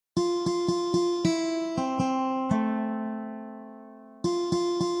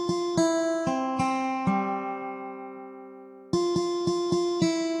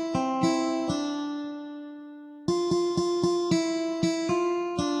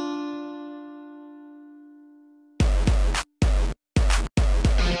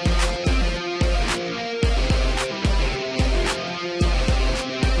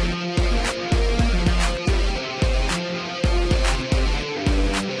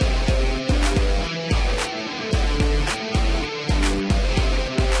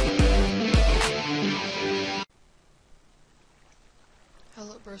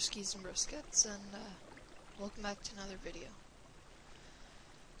broskies and broskets, and welcome back to another video.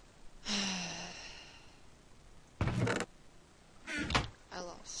 I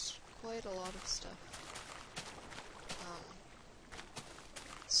lost quite a lot of stuff.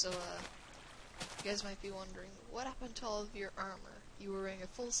 You guys might be wondering, what happened to all of your armor? You were wearing a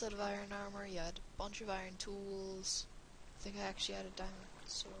full set of iron armor, you had a bunch of iron tools. I think I actually had a diamond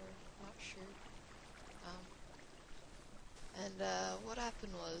sword, not sure. What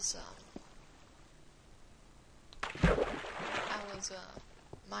happened was, I was,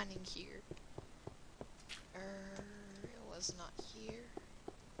 mining here. It was not here.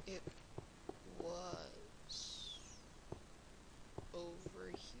 It was over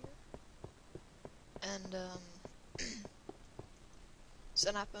here. And, so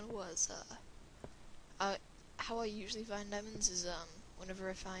what happened was, how I usually find diamonds is, whenever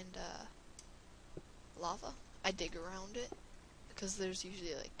I find, lava, I dig around it, because there's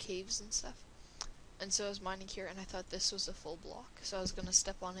usually, like, caves and stuff. And so I was mining here, and I thought this was a full block, so I was gonna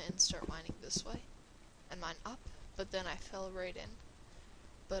step on it and start mining this way, and mine up, but then I fell right in.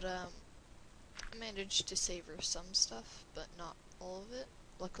 But, I managed to savor some stuff, but not all of it.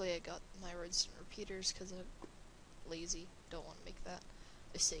 Luckily I got my redstone repeaters, because I'm lazy, don't want to make that.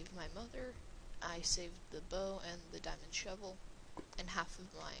 I saved my mother, I saved the bow and the diamond shovel, and half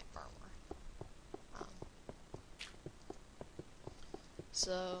of my armor.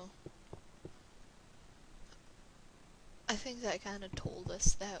 So, I think that kind of told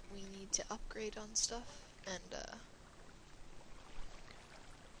us that we need to upgrade on stuff, and,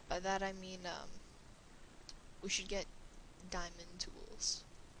 by that I mean, we should get diamond tools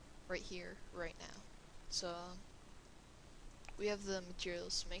right here, right now. So, we have the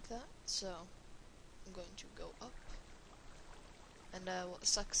materials to make that, so I'm going to go up. And, what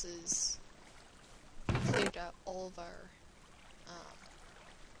sucks is we cleared out all of our,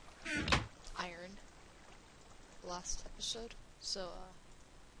 iron last episode, so,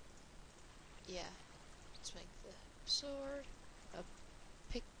 yeah, let's make the sword, a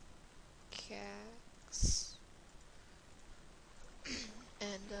pickaxe,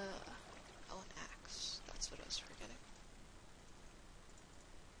 and, oh, an axe, that's what I was forgetting.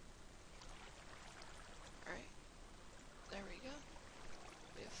 Alright, there we go,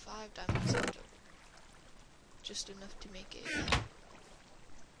 we have 5 diamonds left over, just enough to make a,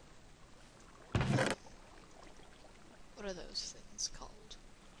 what are those things called?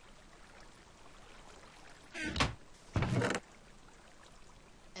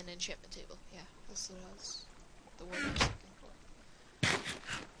 An enchantment table, yeah, that's what I was, the word I was looking for.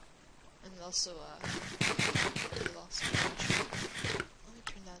 And also, we lost a bunch. Let me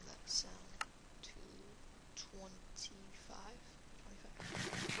turn down that sound to 25.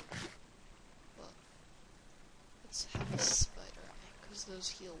 Well, let's have a spider eye, because those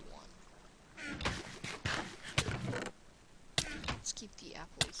heal 1. Let's keep the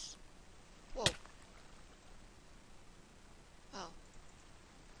apples. Whoa. Oh.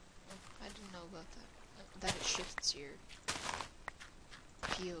 I didn't know about that. That it shifts your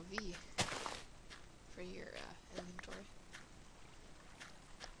POV for your inventory.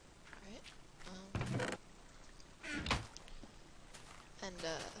 Alright.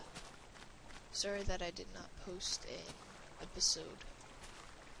 Sorry that I did not post an episode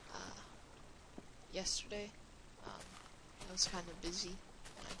yesterday. I was kind of busy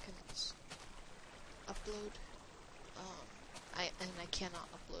and I couldn't upload. I cannot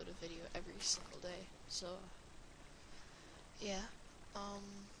upload a video every single day, so yeah.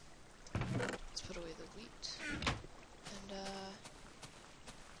 Let's put away the wheat, and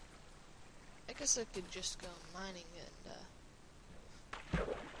I guess I could just go mining, and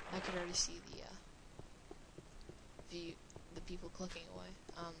I could already see the people clicking away.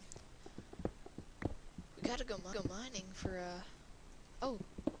 We gotta go mining for oh,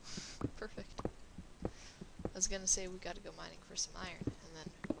 perfect. I was gonna say we gotta go mining for some iron, and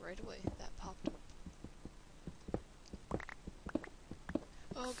then right away that popped up.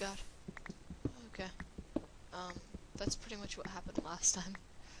 Oh god. Okay. That's pretty much what happened last time.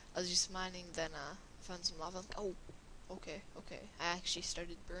 I was just mining, then found some lava. Oh, okay. I actually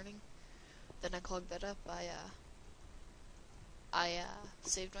started burning. Then I clogged that up. I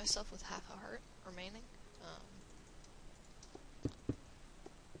saved myself with half a heart remaining.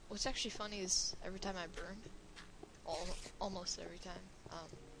 What's actually funny is every time I burn, almost every time,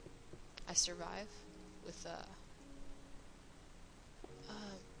 I survive with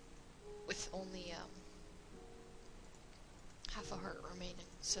only half a heart remaining,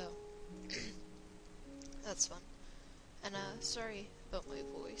 so that's fun. And sorry about my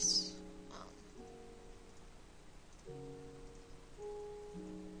voice.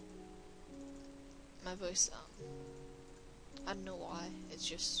 my voice, I don't know why, it's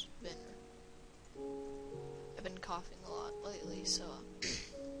just been, I've been coughing a lot lately, so,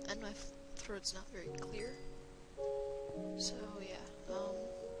 and my throat's not very clear, so yeah, I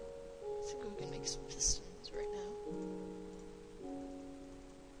think we can make some pistons right now.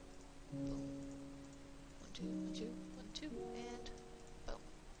 Boom. 1, 2, 1, 2, 1, 2, and boom.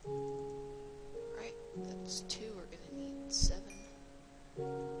 Right, that's 2, we're gonna need 7,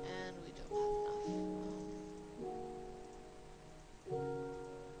 and we don't have enough.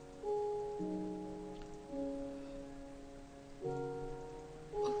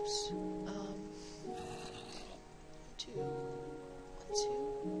 Oops. 1, 2, 1, 2,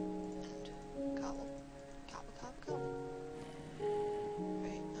 and cobble. Cobble, cobble, cobble.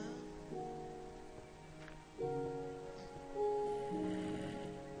 Right,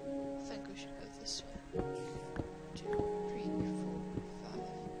 I think we should go this way. 2, 3, 4, 5.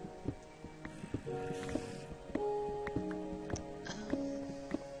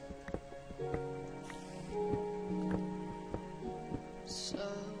 So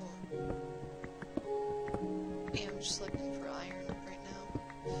yeah, I'm just looking for iron right now.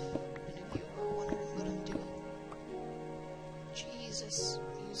 Any of you are wondering what I'm doing. Jesus,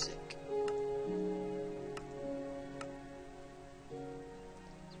 music.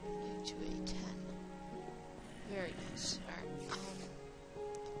 To a 10. Very nice. Alright,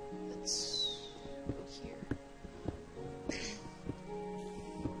 let's go here.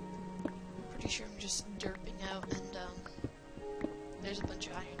 Pretty sure I'm just derping out, and there's a bunch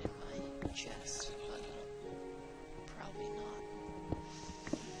of iron in my chest, but probably not.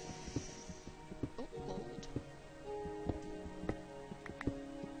 Oh, gold.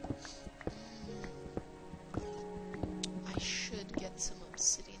 I should get some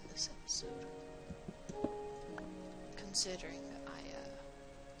obsidian this episode, considering that I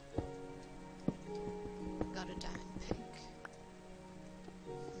got a diamond pick.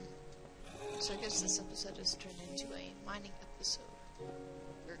 So I guess this episode has turned into a mining episode,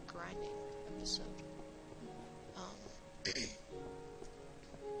 or grinding episode.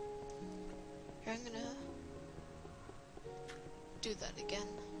 Here I'm gonna do that again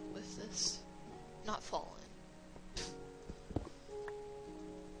with this, not fall in.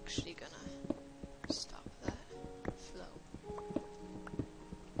 Actually gonna stop that flow.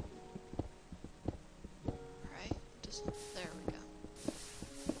 Right, just, there we go.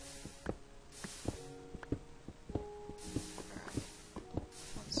 Alright,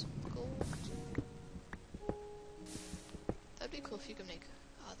 want some gold. That'd be cool if you could make,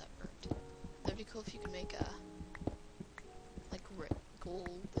 oh that burnt. That'd be cool if you could make like gold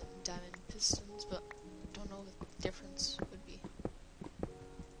and diamond pistons, but don't know what the difference would be.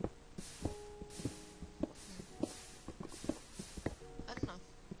 I don't know.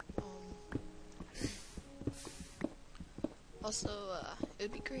 Also, it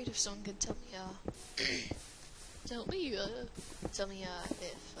would be great if someone could tell me, tell me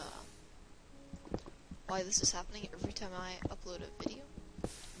if, why this is happening every time I upload a video.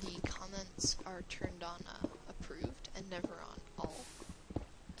 The comments are turned on, approved, and never on all.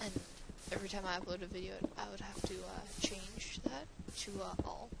 And every time I upload a video, I would have to, change that to,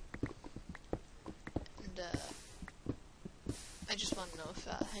 all. And, I just want to know if,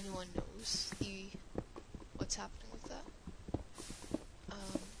 anyone knows what's happening with that.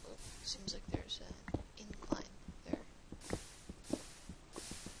 Seems like there's an incline there.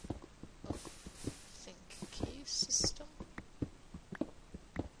 Oh, I think cave system.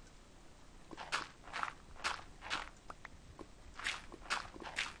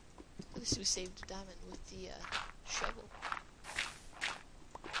 At least we saved a diamond with the, shovel.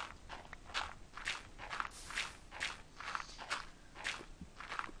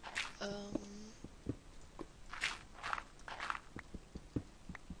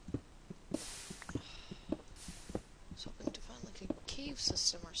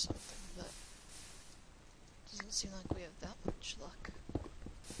 System or something, but doesn't seem like we have that much luck.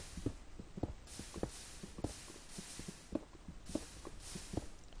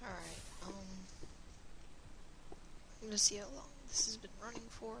 Alright, I'm gonna see how long this has been running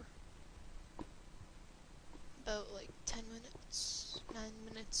for. About like 10 minutes, 9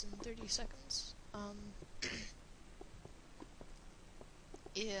 minutes and 30 seconds.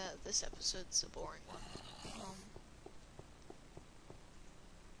 Yeah, this episode's a boring one.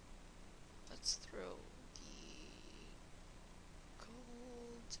 Let's throw the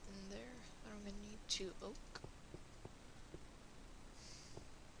gold in there. I'm gonna need 2 oak.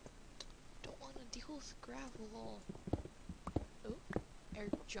 Don't want to deal with gravel. Oh,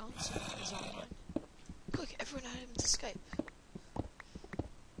 Eric Johnson is online. Quick, everyone add him to Skype.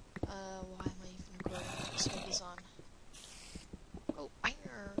 Why am I even recording. Skype is on. Oh,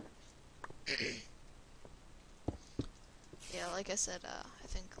 iron! Yeah, like I said, I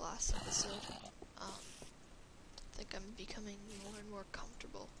think last episode, I think I'm becoming more and more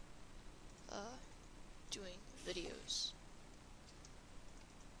comfortable, doing videos.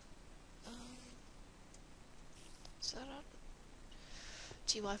 Is that out?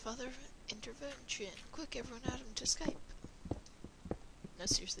 TY Father intervention. Quick, everyone add him to Skype. No,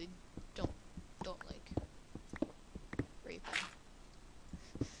 seriously, don't like, rape him.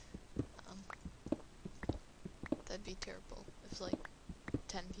 That'd be terrible if, like,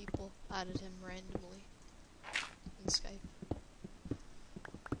 10 people added him randomly in Skype.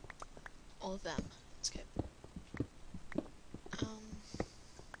 All of them in Skype. Come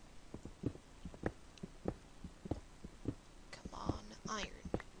on, iron.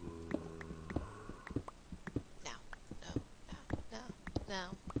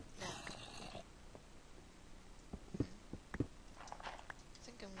 Now. I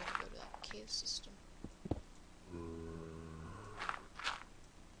think I'm gonna go to that cave system.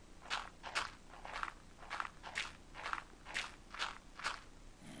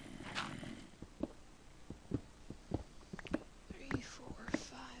 Three, 4,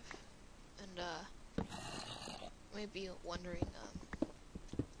 5. And, maybe wondering,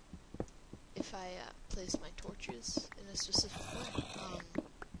 if I, place my torches in a specific way.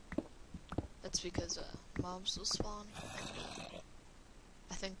 That's because, mobs will spawn, and,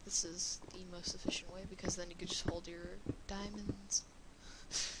 I think this is the most efficient way, because then you could just hold your diamonds.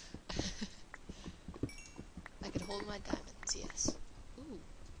 I could hold my diamonds, yes. Ooh.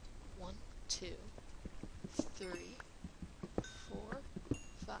 1, 2, 3, 4,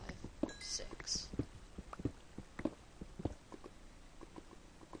 5, 6.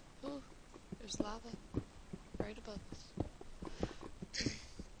 Ooh, there's lava right above us.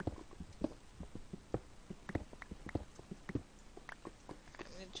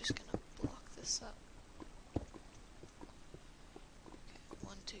 I'm just gonna block this up. Okay,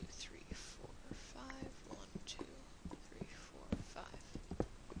 1, 2, 3, 4, 5. 1, 2, 3, 4, 5.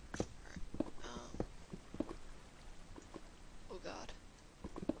 Alright, oh god.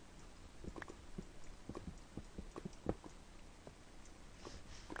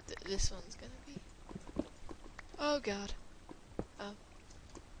 This one's gonna be... Oh god. Oh.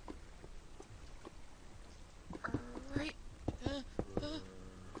 Right.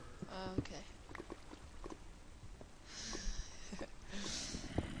 Okay.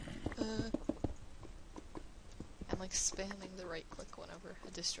 I'm like spamming the right click whenever I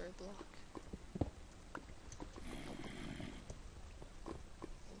destroy a block.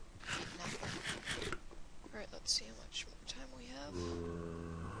 Alright, let's see how much more time we have.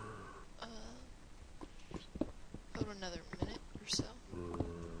 About another minute or so.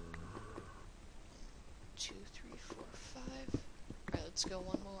 2, 3, 4, 5. Alright, let's go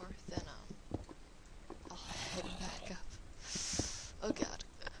one more, then, I'll head back up. Oh god.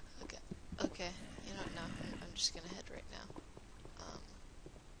 Okay. You know what, no, I'm just gonna head right now.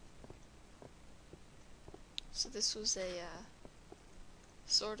 So this was a,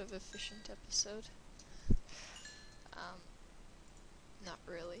 sort of efficient episode. Not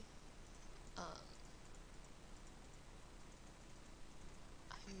really. I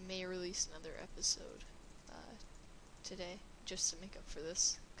may release another episode, today, just to make up for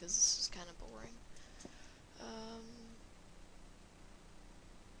this, because this is kind of boring.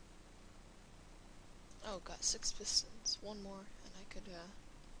 Oh, got 6 pistons. One more, and I could,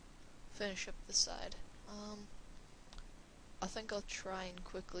 finish up the side. I think I'll try and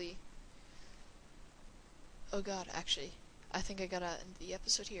quickly... Oh god, actually, I think I gotta end the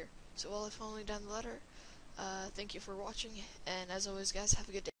episode here. So while I've only done the letter, thank you for watching, and as always guys, have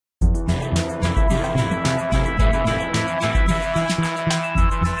a good day.